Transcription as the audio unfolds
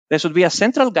there should be a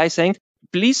central guy saying,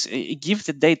 please give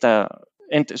the data,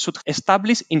 and should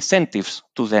establish incentives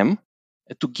to them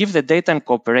to give the data and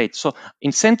cooperate. So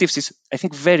incentives is, I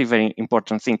think, very, very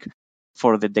important thing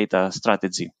for the data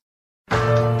strategy.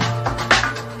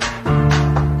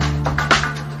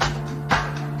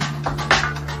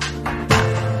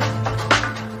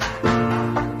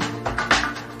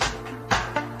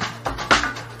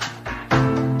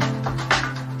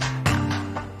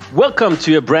 Welcome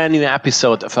to a brand new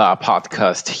episode of our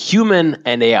podcast, Human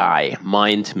and AI,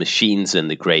 Mind, Machines,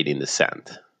 and the Great in the Sand.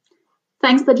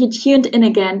 Thanks that you tuned in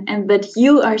again and that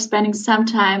you are spending some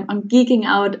time on geeking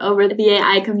out over the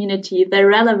AI community, the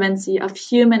relevancy of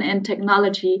human and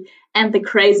technology, and the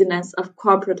craziness of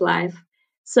corporate life.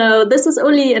 So this is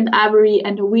Uli and Avery,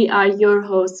 and we are your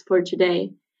hosts for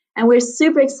today. And we're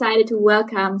super excited to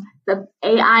welcome the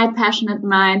AI passionate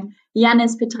mind,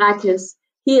 Yannis Petrakis.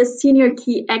 He is Senior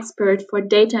Key Expert for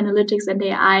Data Analytics and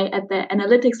AI at the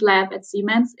Analytics Lab at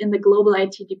Siemens in the Global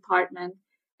IT Department.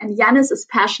 And Yannis is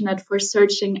passionate for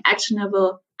searching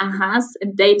actionable ahas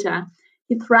in data.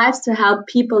 He thrives to help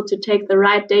people to take the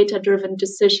right data-driven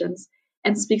decisions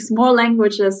and speaks more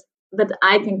languages than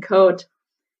I can code.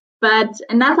 But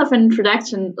enough of an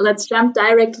introduction. Let's jump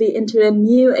directly into a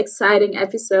new exciting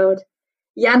episode.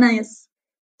 Yannis,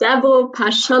 Dabo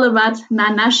Pasholovat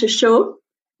na naše show.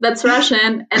 That's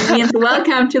Russian and means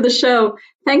welcome to the show.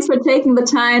 Thanks for taking the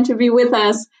time to be with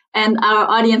us and our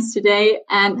audience today.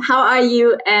 And how are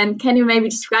you? And can you maybe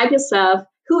describe yourself?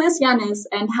 Who is Yannis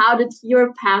and how did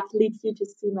your path lead you to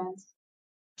Siemens?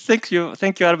 Thank you,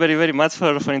 Arbery, very much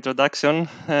for introduction.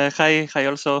 Hi,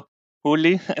 also,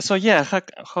 Uli. So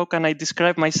how can I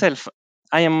describe myself?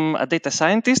 I am a data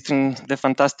scientist in the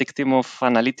fantastic team of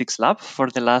Analytics Lab for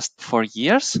the last 4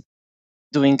 years,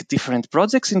 doing different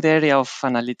projects in the area of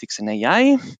analytics and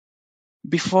AI.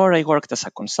 Before I worked as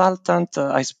a consultant,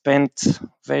 I spent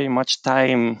very much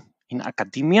time in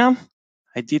academia.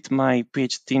 I did my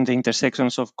PhD in the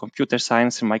intersections of computer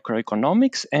science and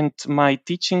microeconomics, and my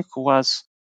teaching was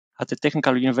at the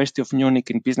Technical University of Munich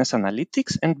in business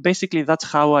analytics. And basically, that's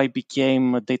how I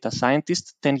became a data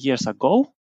scientist 10 years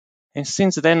ago. And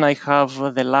since then, I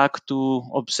have the luck to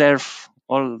observe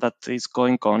all that is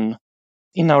going on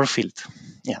in our field.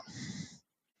 Yeah.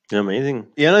 Amazing.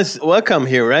 Yannis, welcome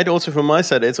here, right? Also from my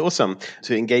side, it's awesome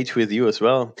to engage with you as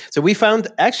well. So we found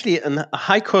actually a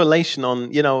high correlation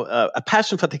on, a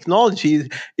passion for technology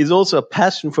is also a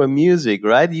passion for music,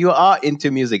 right? You are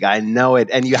into music, I know it.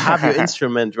 And you have your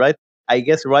instrument, right? I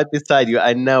guess right beside you,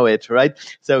 I know it, right?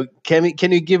 So can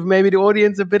you give maybe the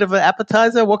audience a bit of an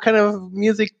appetizer? What kind of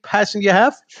music passion do you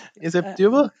have? Is it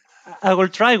doable? I will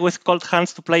try with cold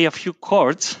hands to play a few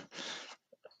chords.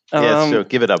 Yes, sure.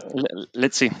 Give it up.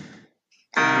 Let's see.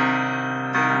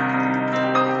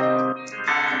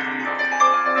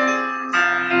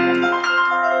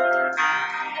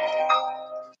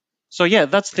 So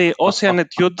that's the Ocean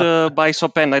Etude by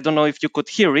Chopin. I don't know if you could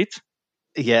hear it.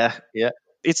 Yeah.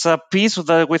 It's a piece with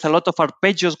a lot of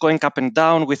arpeggios going up and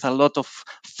down, with a lot of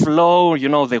flow,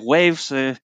 the waves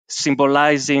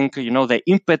symbolizing, the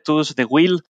impetus, the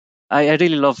will. I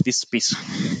really love this piece.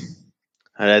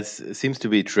 That seems to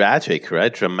be tragic,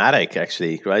 right? Dramatic,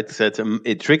 actually, right? So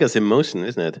it triggers emotion,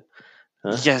 isn't it?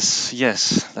 Huh?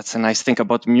 Yes. That's a nice thing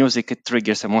about music. It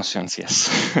triggers emotions,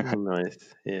 yes. Nice.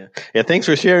 Yeah, thanks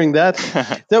for sharing that.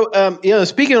 So,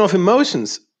 speaking of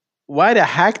emotions, why the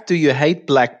heck do you hate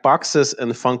black boxes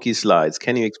and funky slides?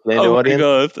 Can you explain to the audience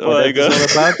what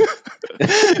that's all about?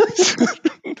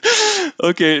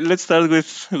 Okay, let's start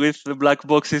with the black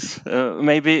boxes.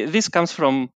 Maybe this comes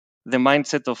from the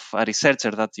mindset of a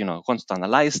researcher that wants to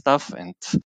analyze stuff and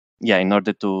in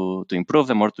order to improve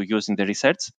them or to use in the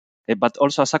research. But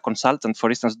also as a consultant, for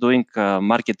instance, doing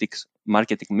marketing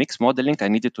mix modeling, I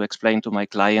needed to explain to my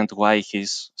client why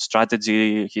his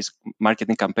strategy, his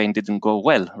marketing campaign didn't go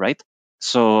well, right?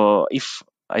 So if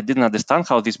I didn't understand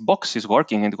how this box is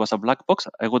working and it was a black box,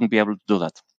 I wouldn't be able to do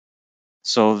that.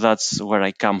 So that's where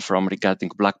I come from regarding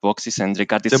black boxes and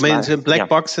regarding. So means black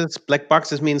boxes. Black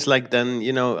boxes means like then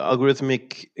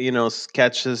algorithmic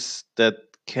sketches that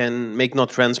can make not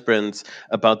transparent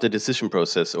about the decision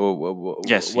process, or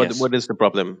yes. What is the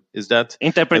problem? Is that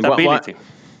interpretability?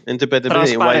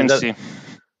 Interpretability. Transparency.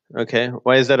 Okay,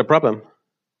 why is that a problem?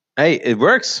 Hey, it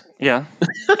works. Yeah.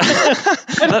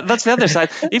 That's the other side.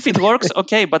 If it works,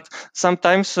 okay, but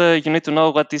sometimes you need to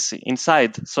know what is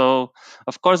inside. So,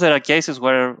 of course, there are cases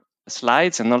where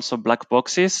slides and also black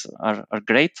boxes are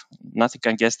great. Nothing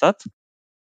can guess that.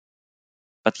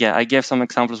 But I gave some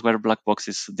examples where black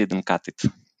boxes didn't cut it.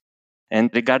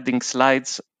 And regarding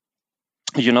slides,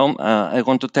 I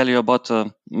want to tell you about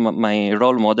my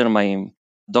role model,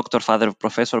 Dr. Father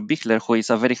Professor Bichler, who is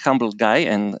a very humble guy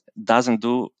and doesn't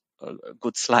do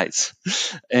good slides.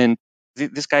 And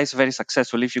this guy is very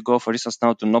successful. If you go, for instance,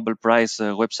 now to Nobel Prize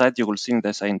website, you will see in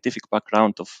the scientific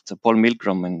background of Paul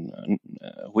Milgrom and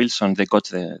Wilson, they got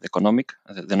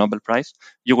the Nobel Prize.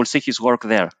 You will see his work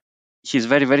there. He's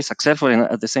very, very successful and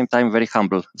at the same time very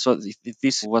humble. So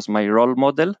this was my role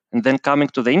model. And then coming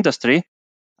to the industry,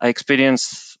 I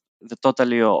experienced the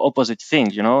totally opposite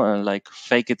thing, like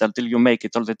fake it until you make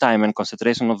it all the time, and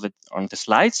concentration on the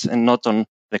slides and not on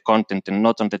the content and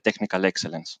not on the technical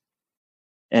excellence.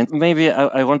 And maybe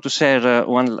I want to share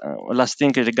one last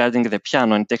thing regarding the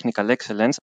piano and technical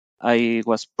excellence. I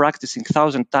was practicing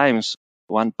 1,000 times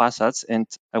one passage, and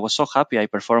I was so happy I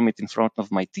performed it in front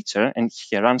of my teacher, and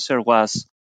her answer was,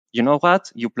 you know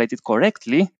what, you played it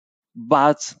correctly,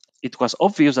 but it was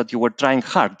obvious that you were trying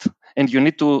hard, and you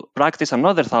need to practice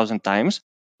another 1,000 times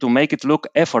to make it look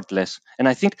effortless. And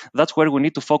I think that's where we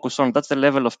need to focus on. That's the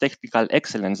level of technical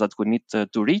excellence that we need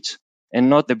to reach, and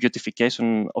not the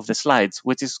beautification of the slides,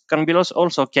 which can be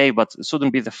also okay, but it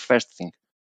shouldn't be the first thing.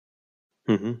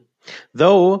 Mm-hmm.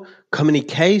 Though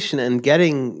communication and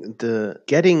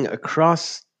getting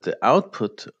across the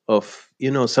output of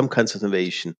some kinds of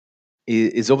innovation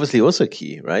is obviously also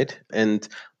key, right? And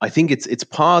I think it's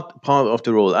part of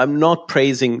the role. I'm not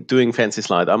praising doing fancy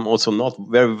slides. I'm also not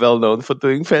very well known for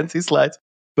doing fancy slides.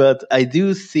 But I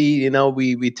do see,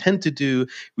 we tend to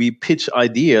we pitch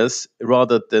ideas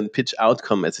rather than pitch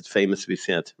outcome, as it famously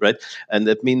said, right? And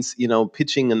that means,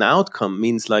 pitching an outcome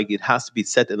means like it has to be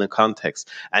set in a context.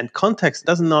 And context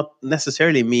does not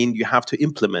necessarily mean you have to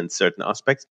implement certain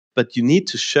aspects, but you need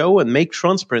to show and make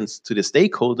transparent to the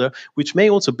stakeholder, which may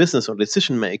also business or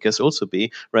decision makers also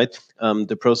be, right?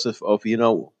 The process of,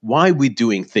 why we're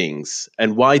doing things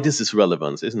and why this is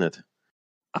relevant, isn't it?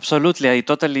 Absolutely. I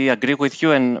totally agree with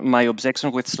you. And my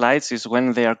objection with slides is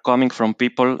when they are coming from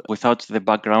people without the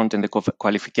background and the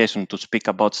qualification to speak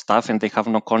about stuff, and they have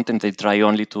no content. They try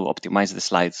only to optimize the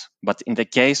slides. But in the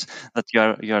case that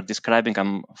you are describing,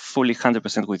 I'm fully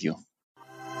 100% with you.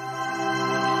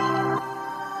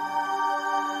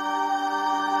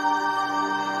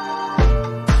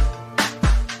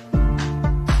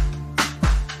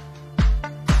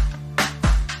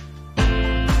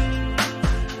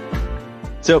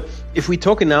 So if we're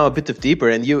talking now a bit of deeper,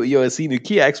 and you're a senior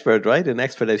key expert, right? An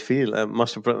expert, I feel,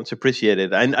 much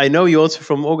appreciated. I know you also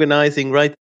from organizing,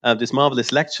 right? This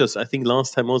marvelous lectures. I think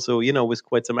last time also, with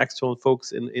quite some external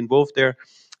folks involved there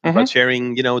about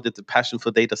sharing, the passion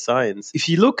for data science. If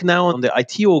you look now on the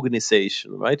IT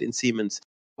organization, right, in Siemens,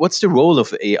 what's the role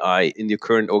of AI in your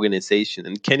current organization?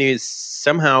 And can you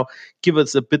somehow give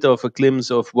us a bit of a glimpse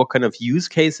of what kind of use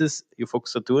cases you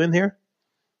folks are doing here?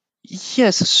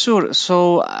 Yes, sure.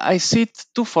 So I see it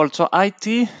twofold. So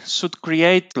IT should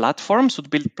build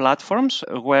platforms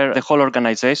where the whole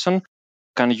organization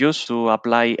can use to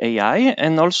apply AI,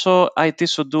 and also IT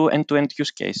should do end-to-end use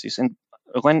cases. And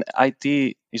when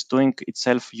IT is doing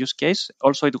itself use case,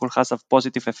 also it will have a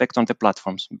positive effect on the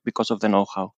platforms because of the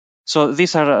know-how. So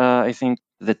these are, I think,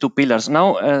 the two pillars.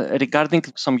 Now, regarding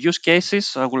some use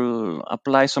cases, I will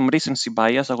apply some recency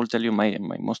bias. I will tell you my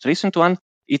most recent one.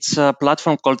 It's a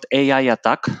platform called AI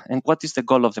Attack. And what is the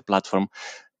goal of the platform?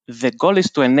 The goal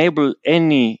is to enable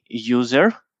any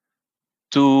user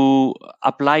to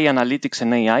apply analytics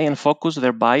and AI and focus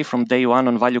thereby from day one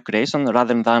on value creation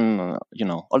rather than,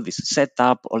 all this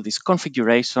setup, all this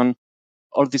configuration,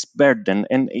 all this burden.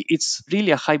 And it's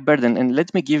really a high burden. And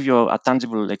let me give you a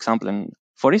tangible example. And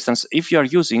for instance, if you are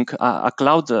using a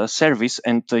cloud service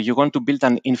and you want to build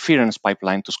an inference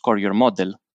pipeline to score your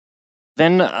model,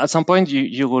 then at some point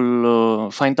you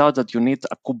will find out that you need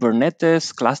a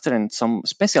Kubernetes cluster and some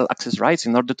special access rights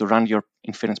in order to run your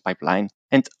inference pipeline.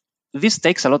 And this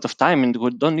takes a lot of time, and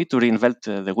we don't need to reinvent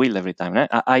the wheel every time. Right?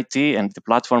 IT and the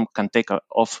platform can take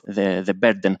off the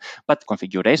burden. But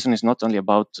configuration is not only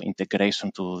about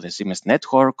integration to the Siemens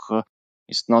network.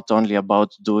 It's not only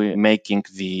about making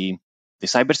the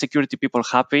cybersecurity people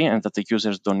happy and that the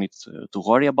users don't need to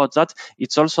worry about that.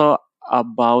 It's also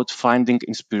about finding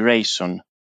inspiration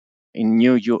in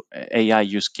new AI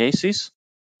use cases.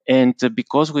 And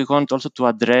because we want also to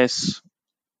address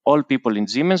all people in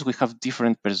Siemens, we have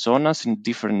different personas and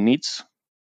different needs.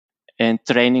 And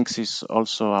trainings is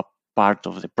also a part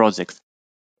of the project.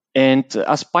 And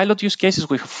as pilot use cases,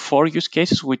 we have 4 use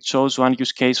cases. We chose one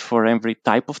use case for every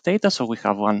type of data. So we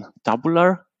have one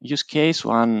tabular use case,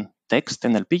 one text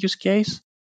NLP use case.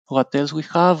 What else we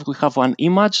have? We have one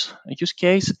image use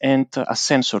case and a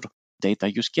sensor data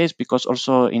use case, because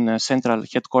also in a central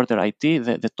headquarter IT,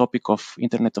 the topic of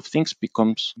Internet of Things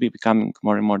becoming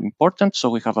more and more important. So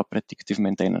we have a predictive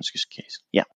maintenance use case.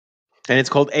 Yeah. And it's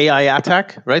called AI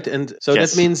attack, right? And so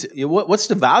Yes. that means what's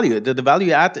the value? The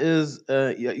value add is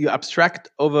you abstract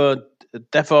over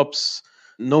DevOps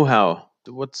know-how.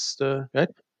 What's the right?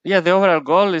 Yeah, the overall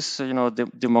goal is, the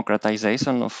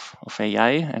democratization of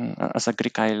AI. And as a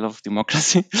Greek, I love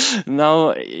democracy.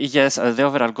 Now, yes, the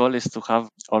overall goal is to have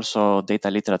also data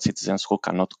literate citizens who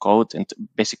cannot code, and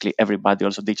basically everybody,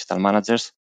 also digital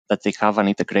managers, that they have an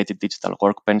integrated digital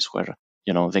workbench where,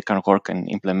 they can work and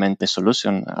implement the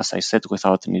solution, as I said,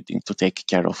 without needing to take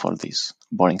care of all this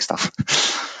boring stuff.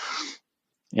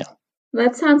 Yeah.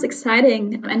 That sounds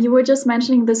exciting. And you were just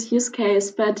mentioning this use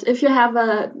case, but if you have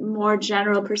a more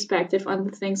general perspective on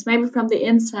the things, maybe from the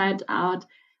inside out,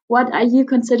 what are you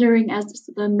considering as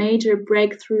the major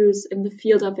breakthroughs in the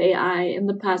field of AI in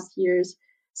the past years?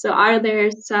 So are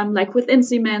there some, like within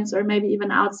Siemens or maybe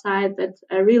even outside, that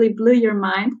really blew your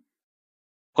mind?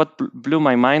 What blew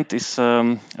my mind is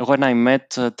when I met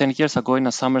 10 years ago in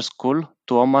a summer school,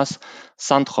 Thomas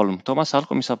Sandholm. Thomas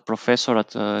Sandholm is a professor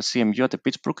at CMU at the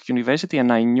Pittsburgh University, and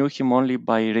I knew him only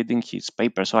by reading his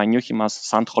paper. So I knew him as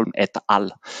Sandholm et al.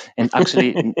 And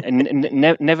actually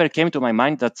never came to my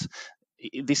mind that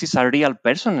this is a real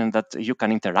person and that you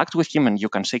can interact with him and you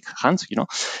can shake hands,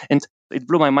 And it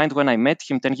blew my mind when I met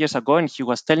him 10 years ago, and he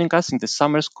was telling us in the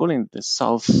summer school in the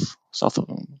south of,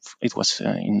 it was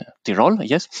in Tyrol,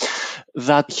 yes,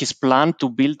 that his plan to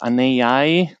build an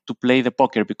AI to play the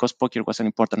poker, because poker was an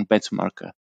important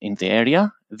benchmark in the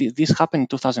area. This happened in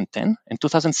 2010. In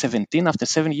 2017, after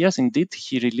 7 years, indeed,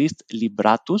 he released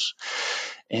Libratus.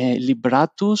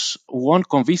 Libratus won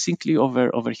convincingly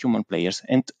over human players.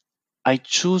 And I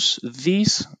choose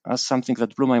this as something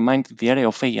that blew my mind in the area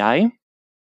of AI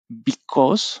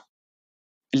because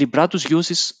Libratus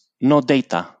uses no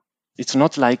data. It's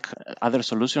not like other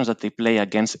solutions that they play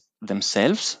against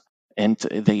themselves and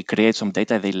they create some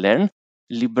data, they learn.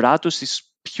 Libratus is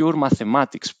pure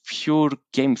mathematics, pure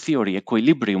game theory,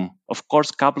 equilibrium, of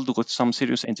course, coupled with some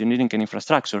serious engineering and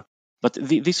infrastructure. But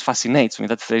this fascinates me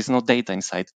that there is no data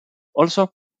inside.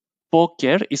 Also,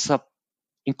 poker is a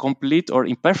incomplete or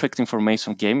imperfect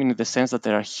information game in the sense that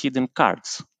there are hidden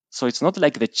cards. So it's not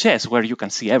like the chess where you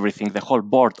can see everything, the whole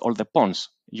board, all the pawns.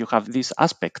 You have this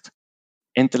aspect.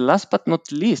 And last but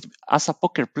not least, as a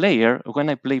poker player, when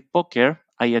I play poker,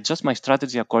 I adjust my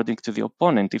strategy according to the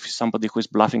opponent. If somebody who is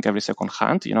bluffing every second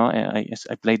hand,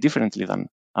 I play differently than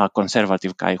a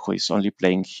conservative guy who is only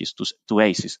playing his two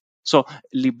aces. So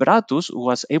Libratus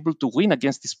was able to win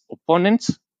against his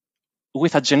opponents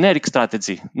with a generic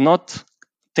strategy, not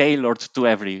tailored to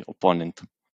every opponent.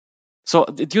 So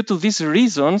due to these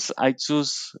reasons, I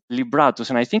choose Libratus,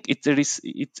 and I think it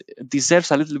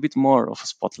deserves a little bit more of a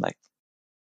spotlight.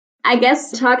 I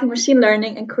guess talking machine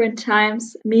learning in current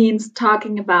times means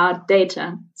talking about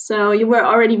data. So you were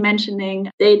already mentioning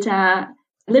data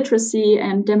literacy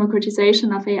and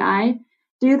democratization of AI.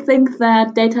 Do you think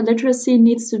that data literacy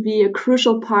needs to be a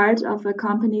crucial part of a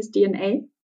company's DNA?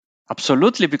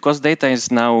 Absolutely, because data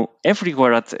is now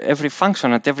everywhere, at every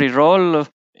function, at every role.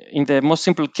 In the most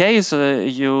simple case,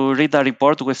 you read a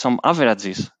report with some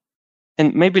averages.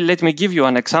 And maybe let me give you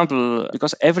an example,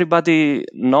 because everybody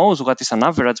knows what is an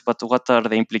average, but what are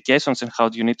the implications and how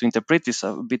do you need to interpret this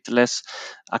a bit less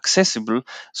accessible.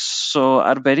 So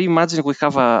Arberi, imagine we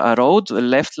have a road, a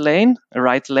left lane, a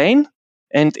right lane,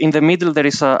 and in the middle there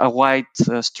is a white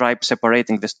stripe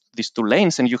separating these two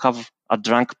lanes, and you have a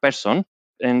drunk person.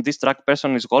 And this drunk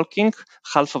person is walking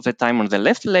half of the time on the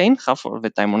left lane, half of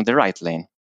the time on the right lane.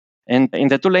 And in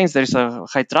the two lanes, there is a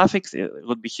high traffic. He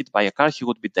would be hit by a car, he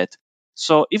would be dead.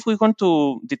 So if we want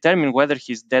to determine whether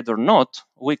he's dead or not,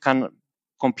 we can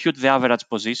compute the average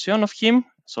position of him.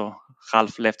 So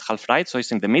half left, half right. So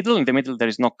it's in the middle. In the middle, there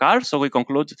is no car. So we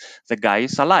conclude the guy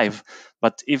is alive.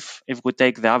 But if we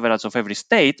take the average of every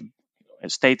state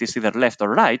is either left or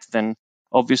right, then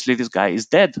obviously this guy is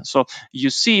dead. So you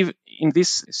see in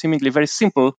this seemingly very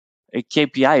simple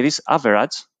KPI, this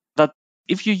average, that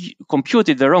if you compute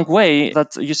it the wrong way,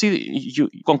 that you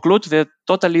conclude the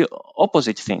totally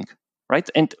opposite thing, right?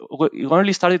 And we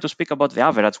only started to speak about the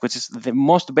average, which is the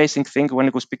most basic thing when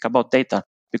we speak about data.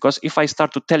 Because if I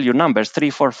start to tell you numbers, 3,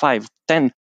 4, 5,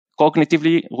 10,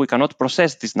 cognitively, we cannot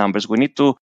process these numbers. We need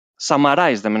to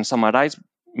summarize them, and summarize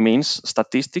means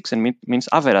statistics and means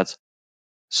average.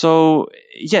 So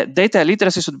yeah, data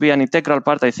literacy should be an integral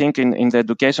part, I think, in the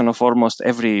education of almost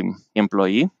every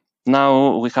employee.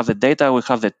 Now we have the data, we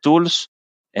have the tools,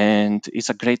 and it's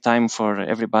a great time for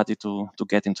everybody to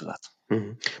get into that.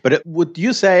 Mm-hmm. But would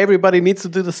you say everybody needs to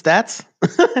do the stats?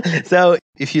 So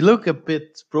if you look a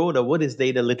bit broader, what is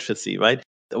data literacy, right?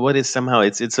 What is somehow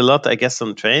it's a lot, I guess,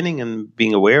 on training and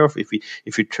being aware of.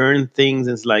 If you turn things,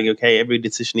 it's like, okay, every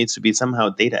decision needs to be somehow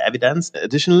data evidence.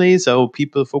 Additionally, so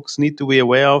folks need to be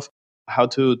aware of how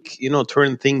to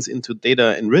turn things into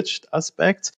data enriched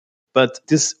aspects. But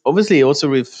this obviously also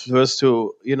refers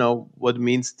to what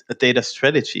means a data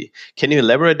strategy. Can you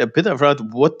elaborate a bit about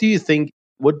what do you think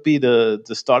would be the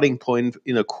starting point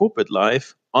in a corporate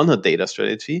life on a data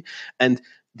strategy? And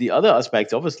the other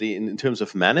aspects, obviously, in terms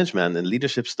of management and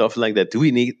leadership stuff like that, do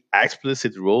we need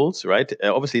explicit roles, right?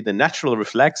 Obviously, the natural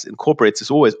reflex in corporates is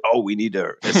always, oh, we need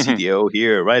a CDO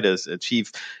here, right, as a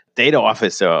chief data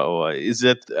officer, or is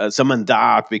it someone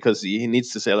dark because he needs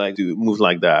to say like to move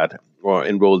like that or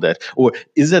enroll that, or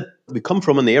is it we come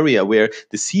from an area where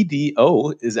the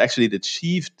CDO is actually the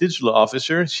chief digital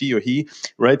officer, she or he,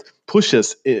 right,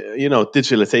 pushes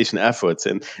digitalization efforts,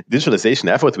 and digitalization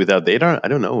efforts without data, I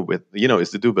don't know,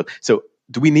 is the doable. So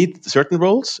do we need certain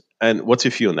roles, and what's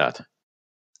your view on that?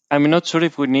 I'm not sure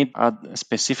if we need a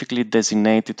specifically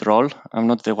designated role. I'm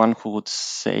not the one who would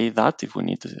say that if we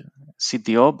need a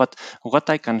CDO, but what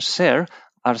I can share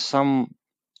are some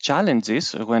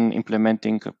challenges when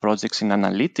implementing projects in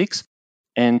analytics.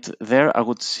 And there I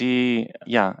would see,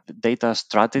 data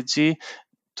strategy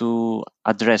to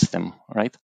address them,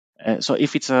 right? So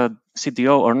if it's a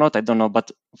CDO or not, I don't know,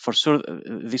 but for sure,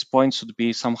 these points should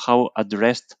be somehow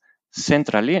addressed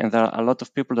centrally, and there are a lot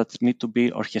of people that need to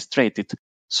be orchestrated.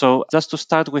 So just to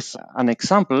start with an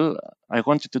example, I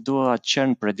wanted to do a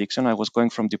churn prediction. I was going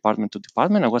from department to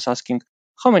department. I was asking,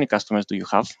 how many customers do you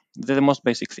have? The most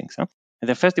basic things. Huh? And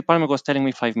the first department was telling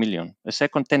me 5 million, the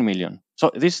second 10 million.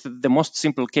 So this is the most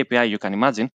simple KPI you can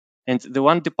imagine. And the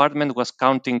one department was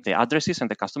counting the addresses and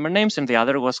the customer names, and the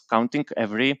other was counting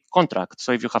every contract.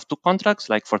 So if you have two contracts,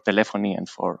 like for telephony and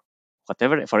for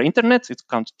whatever, for internet, it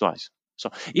counts twice. So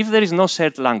if there is no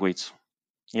shared language,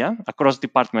 across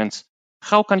departments,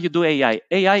 how can you do AI?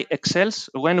 AI excels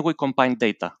when we combine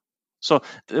data. So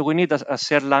we need a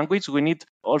shared language. We need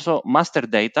also master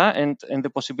data and the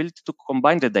possibility to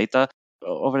combine the data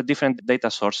over different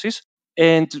data sources.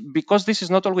 And because this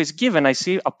is not always given, I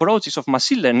see approaches of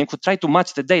machine learning who try to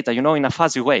match the data, in a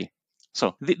fuzzy way.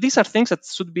 So these are things that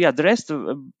should be addressed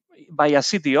by a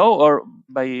CDO or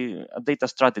by a data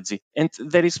strategy. And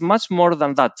there is much more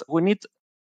than that. We need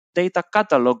data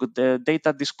catalog, the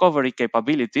data discovery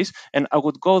capabilities. And I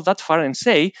would go that far and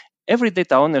say every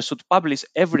data owner should publish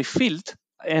every field,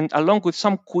 and along with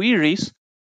some queries.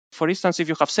 For instance, if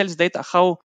you have sales data,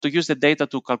 how to use the data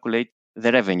to calculate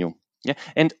the revenue. Yeah,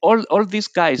 and all these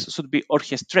guys should be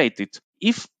orchestrated.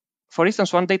 If, for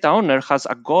instance, one data owner has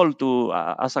a goal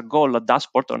a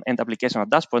dashboard and application a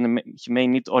dashboard, and he may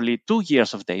need only 2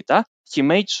 years of data, he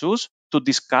may choose to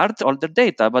discard all the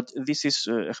data, but this is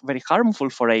very harmful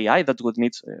for AI that would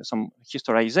need some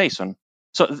historization.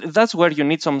 So that's where you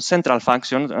need some central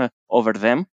function over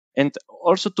them, and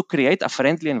also to create a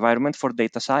friendly environment for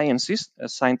data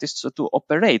scientists to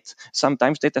operate.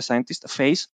 Sometimes data scientists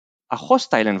face a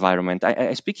hostile environment.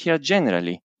 I speak here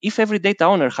generally. If every data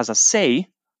owner has a say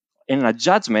and a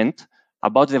judgment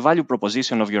about the value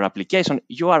proposition of your application,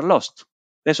 you are lost.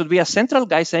 There should be a central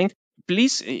guy saying,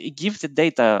 please give the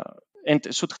data,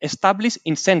 and should establish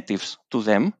incentives to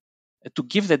them to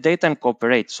give the data and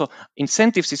cooperate. So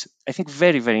incentives is, I think,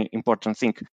 very, very important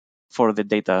thing for the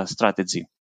data strategy.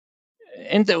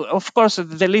 And of course,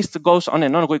 the list goes on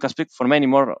and on. We can speak for many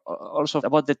more also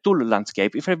about the tool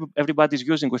landscape. If everybody is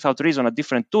using without reason a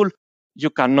different tool, you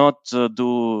cannot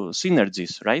do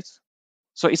synergies, right?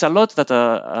 So it's a lot that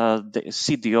the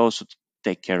CDO should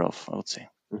take care of, I would say.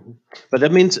 Mm-hmm. But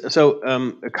that means,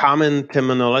 a common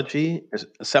terminology is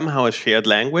somehow a shared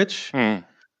language.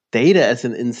 Data as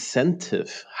an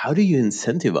incentive. How do you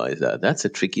incentivize that? That's a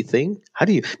tricky thing.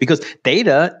 Because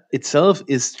data itself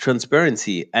is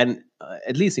transparency. And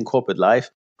at least in corporate life,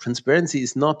 transparency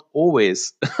is not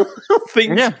always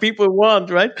things people want,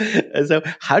 right? And so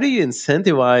how do you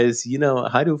incentivize,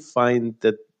 how to find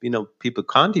that, people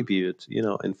contribute,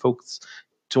 and folks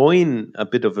join a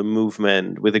bit of a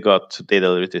movement with regard to data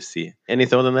literacy? Any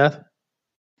thought on that?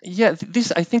 Yeah,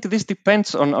 I think this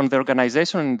depends on the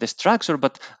organization and the structure,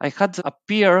 but I had a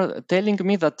peer telling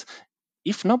me that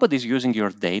if nobody's using your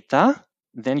data,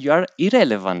 then you are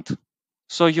irrelevant.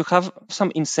 So you have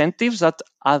some incentives that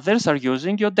others are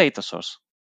using your data source.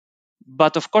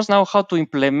 But of course, now how to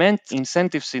implement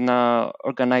incentives in an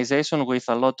organization with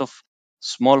a lot of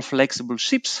small flexible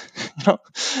ships,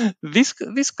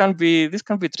 this can be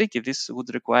tricky. This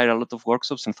would require a lot of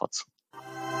workshops and thoughts.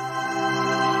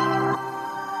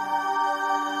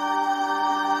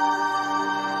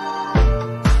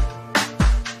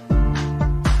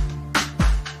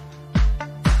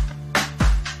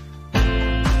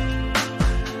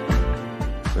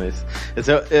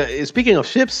 So, speaking of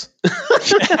ships,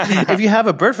 if you have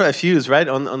a bird's eye views, right,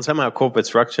 on somehow corporate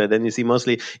structure, then you see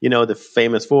mostly, the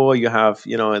famous four. You have,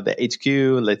 the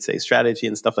HQ, let's say strategy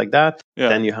and stuff like that. Yeah.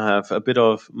 Then you have a bit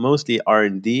of mostly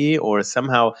R&D, or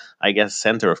somehow, I guess,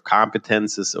 center of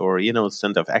competences, or,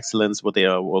 center of excellence, what they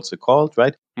are also called,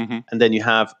 right? Mm-hmm. And then you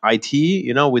have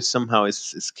IT, which somehow is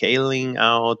scaling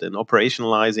out and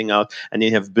operationalizing out. And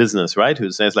you have business, right,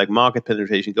 who says like market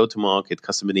penetration, go to market,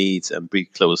 customer needs, and bring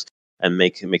close and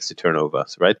makes the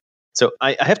turnovers, right? So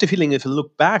I have the feeling, if you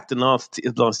look back the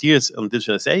last years on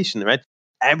digitalization, right,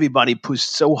 everybody pushed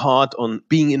so hard on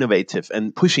being innovative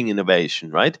and pushing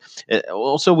innovation, right?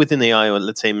 Also within AI, or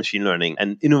let's say machine learning,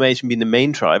 and innovation being the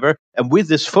main driver. And with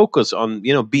this focus on,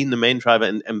 being the main driver,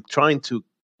 and trying to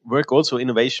work also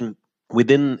innovation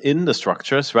within the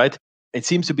structures, right? It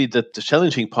seems to be that the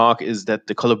challenging part is that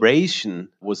the collaboration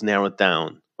was narrowed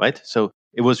down, right? So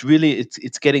it was really,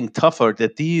 it's getting tougher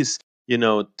that these,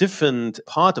 different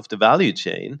part of the value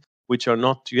chain, which are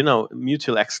not,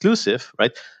 mutual exclusive,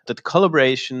 right? That the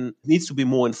collaboration needs to be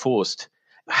more enforced.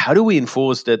 How do we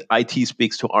enforce that IT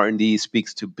speaks to R&D,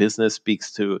 speaks to business,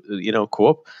 speaks to,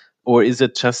 co-op? Or is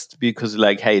it just because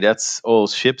like, hey, that's all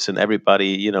ships and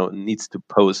everybody, needs to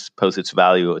post its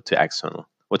value to external?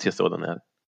 What's your thought on that?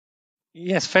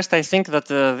 Yes, first I think that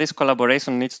this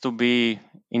collaboration needs to be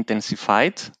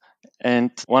intensified.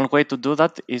 And one way to do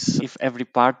that is if every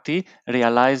party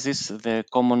realizes the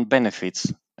common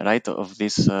benefits, right, of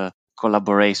this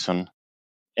collaboration.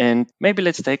 And maybe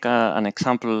let's take an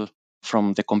example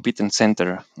from the competence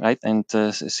center, right, and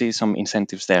see some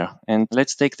incentives there. And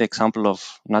let's take the example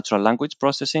of natural language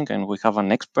processing, and we have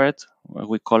an expert.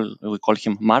 We call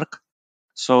him Mark.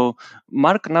 So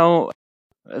Mark, now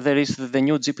there is the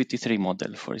new GPT-3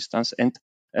 model, for instance, and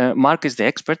Mark is the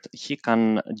expert. He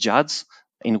can judge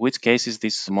in which cases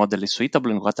this model is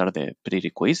suitable and what are the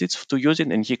prerequisites to use it,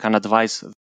 and he can advise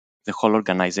the whole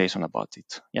organization about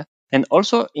it. Yeah. And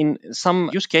also in some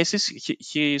use cases,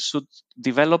 he should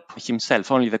develop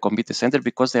himself only the competence center,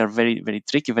 because they are very, very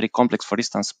tricky, very complex. For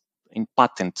instance, in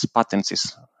patents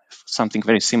is something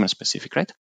very similar specific,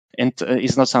 right? And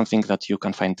it's not something that you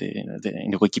can find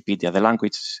in Wikipedia. The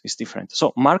language is different.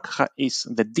 So Mark is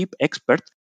the deep expert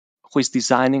who is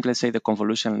designing, let's say, the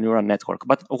convolutional neural network.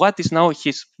 But what is now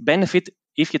his benefit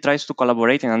if he tries to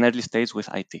collaborate in an early stage with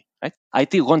IT, right?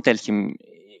 IT won't tell him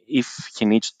if he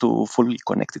needs to fully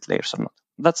connected layers or not.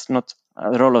 That's not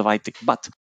the role of IT. But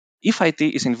if IT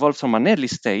is involved from an early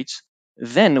stage,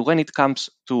 then when it comes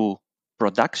to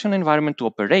production environment, to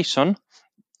operation,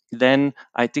 then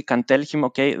IT can tell him,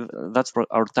 okay, that's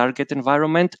our target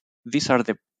environment. These are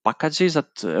the packages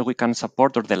that we can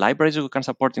support, or the libraries we can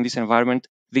support in this environment.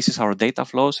 This is our data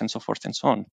flows, and so forth and so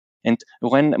on. And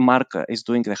when Mark is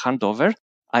doing the handover,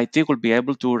 IT will be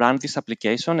able to run this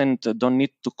application and don't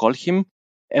need to call him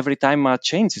every time a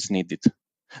change is needed.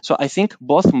 So I think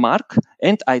both Mark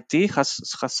and IT has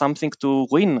something to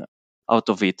win out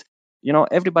of it.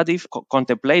 Everybody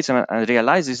contemplates and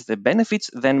realizes the benefits,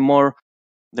 then more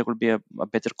there will be a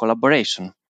better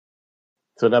collaboration.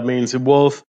 So that means,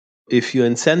 Wolf, if your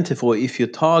incentive or if your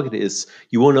target is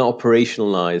you want to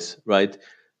operationalize, right?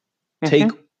 Mm-hmm.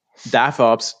 Take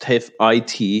DevOps, take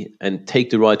IT, and take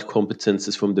the right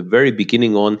competences from the very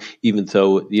beginning on, even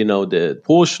though, the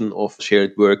portion of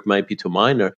shared work might be too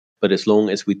minor. But as long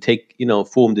as we take,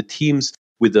 form the teams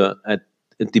with a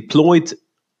deployed,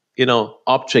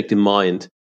 object in mind,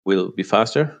 we'll be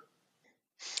faster.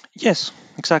 Yes,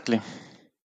 exactly.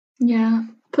 Yeah,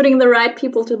 putting the right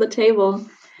people to the table.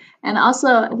 And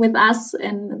also with us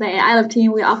in the AI Lab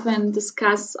team, we often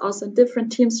discuss also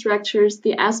different team structures,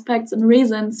 the aspects and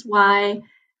reasons why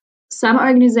some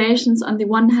organizations on the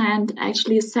one hand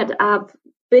actually set up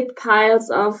big piles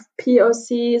of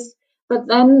POCs, but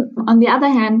then on the other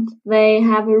hand, they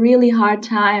have a really hard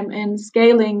time in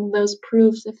scaling those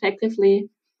proofs effectively.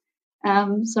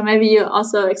 So maybe you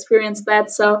also experienced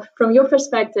that. So from your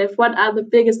perspective, what are the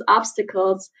biggest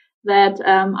obstacles that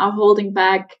are holding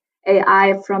back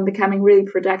AI from becoming really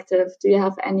productive? Do you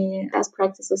have any best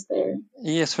practices there?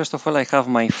 Yes, first of all, I have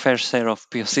my fair share of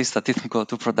POCs that didn't go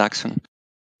to production.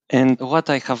 And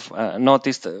what I have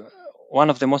noticed,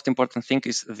 one of the most important things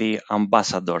is the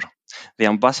ambassador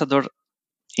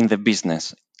in the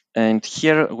business. And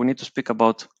here we need to speak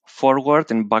about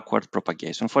forward and backward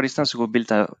propagation. For instance, we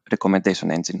built a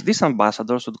recommendation engine. These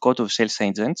ambassadors would go to sales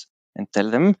agents and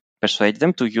persuade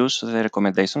them to use the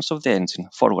recommendations of the engine,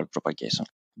 forward propagation.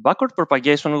 Backward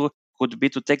propagation would be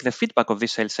to take the feedback of the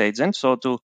sales agent, so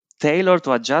to tailor,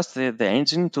 to adjust the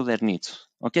engine to their needs.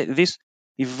 Okay, this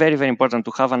is very, very important,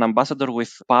 to have an ambassador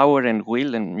with power and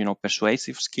will and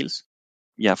persuasive skills.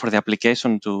 for the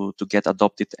application to get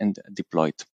adopted and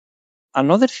deployed.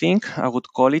 Another thing, I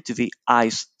would call it the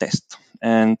ICE test,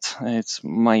 and it's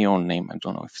my own name. I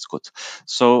don't know if it's good.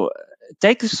 So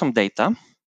take some data,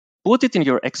 put it in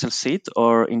your Excel sheet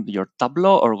or in your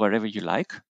Tableau or wherever you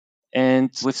like, and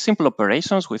with simple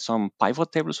operations, with some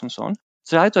pivot tables and so on,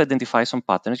 try to identify some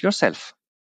patterns yourself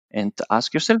and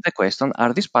ask yourself the question,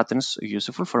 are these patterns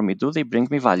useful for me? Do they bring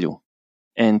me value?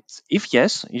 And if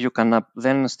yes, you can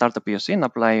then start a POC and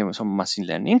apply some machine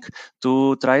learning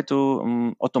to try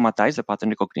to automatize the pattern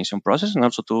recognition process and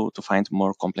also to find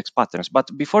more complex patterns.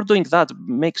 But before doing that,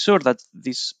 make sure that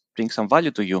this brings some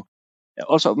value to you.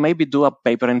 Also, maybe do a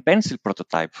paper and pencil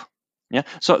prototype. Yeah.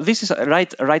 So this is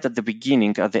right at the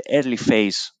beginning, at the early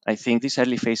phase. I think this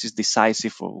early phase is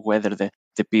decisive for whether the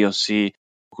POC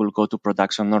will go to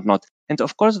production or not. And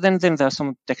of course, then there are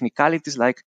some technicalities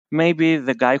like maybe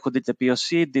the guy who did the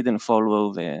POC didn't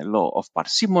follow the law of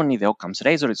parsimony, the Occam's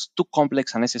razor. It's too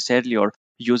complex unnecessarily, or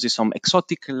uses some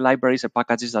exotic libraries or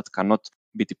packages that cannot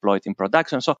be deployed in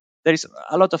production. So there is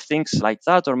a lot of things like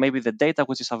that, or maybe the data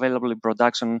which is available in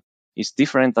production is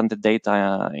different than the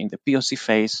data in the POC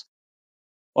phase.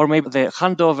 Or maybe the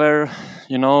handover,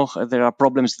 there are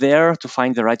problems there to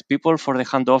find the right people for the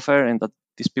handover, and that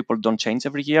these people don't change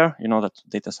every year. You know that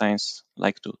data science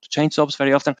like to change jobs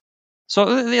very often.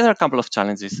 So there are a couple of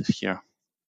challenges here.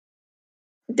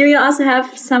 Do you also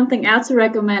have something else to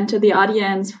recommend to the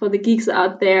audience, for the geeks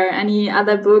out there? Any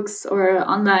other books or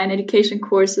online education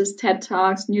courses, TED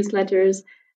Talks, newsletters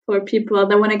for people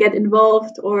that want to get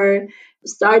involved or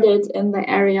started in the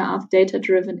area of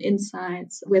data-driven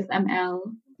insights with ML?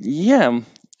 Yeah,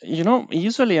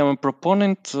 usually I'm a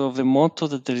proponent of the motto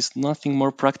that there is nothing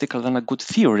more practical than a good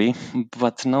theory.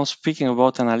 But now, speaking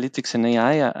about analytics and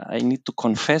AI, I need to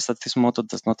confess that this motto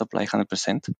does not apply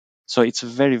 100%. So it's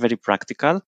very, very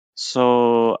practical.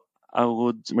 So I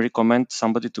would recommend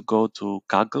somebody to go to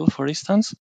Kaggle, for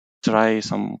instance, try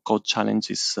some code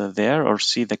challenges there, or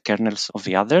see the kernels of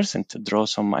the others and draw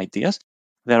some ideas.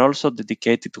 There are also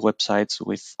dedicated websites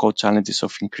with code challenges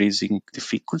of increasing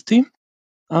difficulty.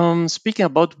 Speaking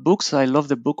about books, I love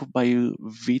the book by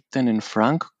Witten and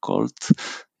Frank called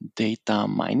Data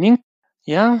Mining.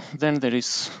 Yeah, then there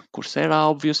is Coursera,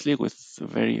 obviously, with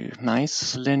very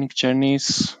nice learning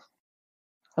journeys.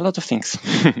 A lot of things.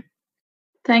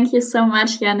 Thank you so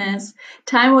much, Yannis.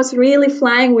 Time was really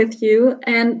flying with you,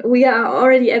 and we are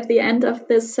already at the end of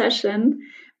this session.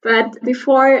 But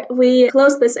before we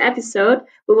close this episode,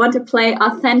 we want to play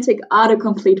authentic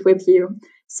autocomplete with you.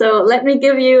 So let me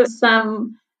give you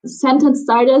some sentence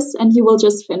starters, and you will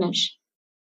just finish.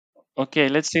 Okay,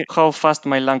 let's see how fast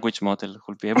my language model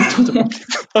will be able to complete.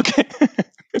 Okay.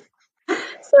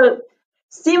 So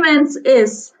Siemens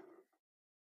is?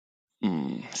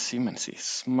 Siemens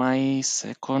is my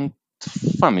second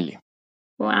family.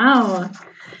 Wow.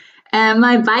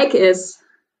 My bike is?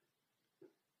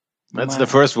 That's the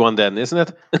first one then, isn't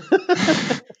it?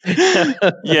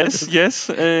 Yes.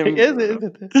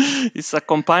 It's a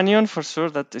companion for sure.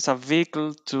 That is a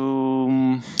vehicle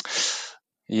to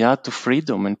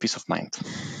freedom and peace of mind.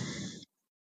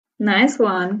 Nice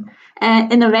one.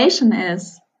 Innovation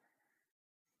is?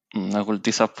 I will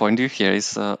disappoint you here.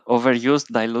 It's overused,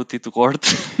 diluted word.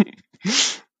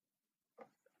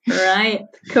 Right.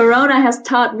 Corona has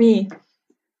taught me?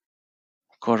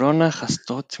 Corona has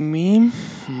taught me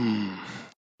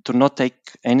to not take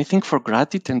anything for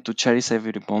granted and to cherish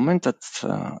every moment that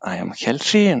I am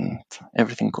healthy and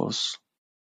everything goes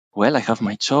well. I have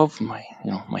my job, my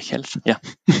health. Yeah.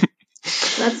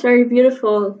 That's very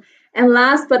beautiful. And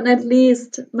last but not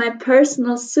least, my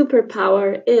personal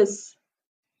superpower is?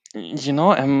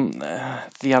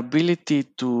 The ability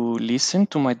to listen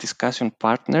to my discussion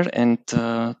partner and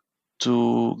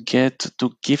to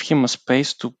give him a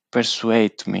space to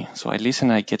persuade me. So I listen,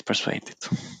 I get persuaded.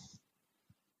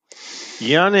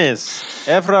 Yannis,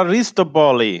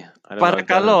 Evraristopoli.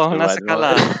 Παρακαλώ, να σε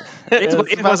καλά.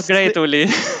 It was great, Uli.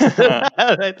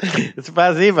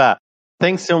 Spasiba.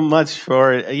 Thanks so much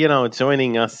for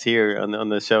joining us here on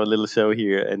the show, a little show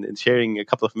here, and sharing a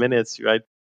couple of minutes right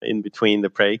in between the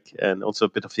break, and also a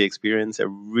bit of the experience. I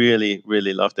really,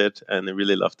 really loved it, and I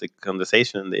really loved the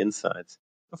conversation and the insights.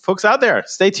 Folks out there,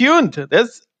 stay tuned.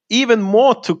 There's even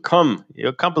more to come.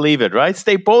 You can't believe it, right?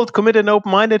 Stay bold, committed, and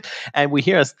open-minded, and we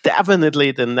hear us definitely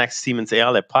at the next Siemens AI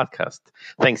Lab podcast.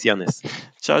 Thanks, Yannis.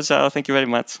 Ciao, ciao. Thank you very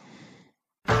much.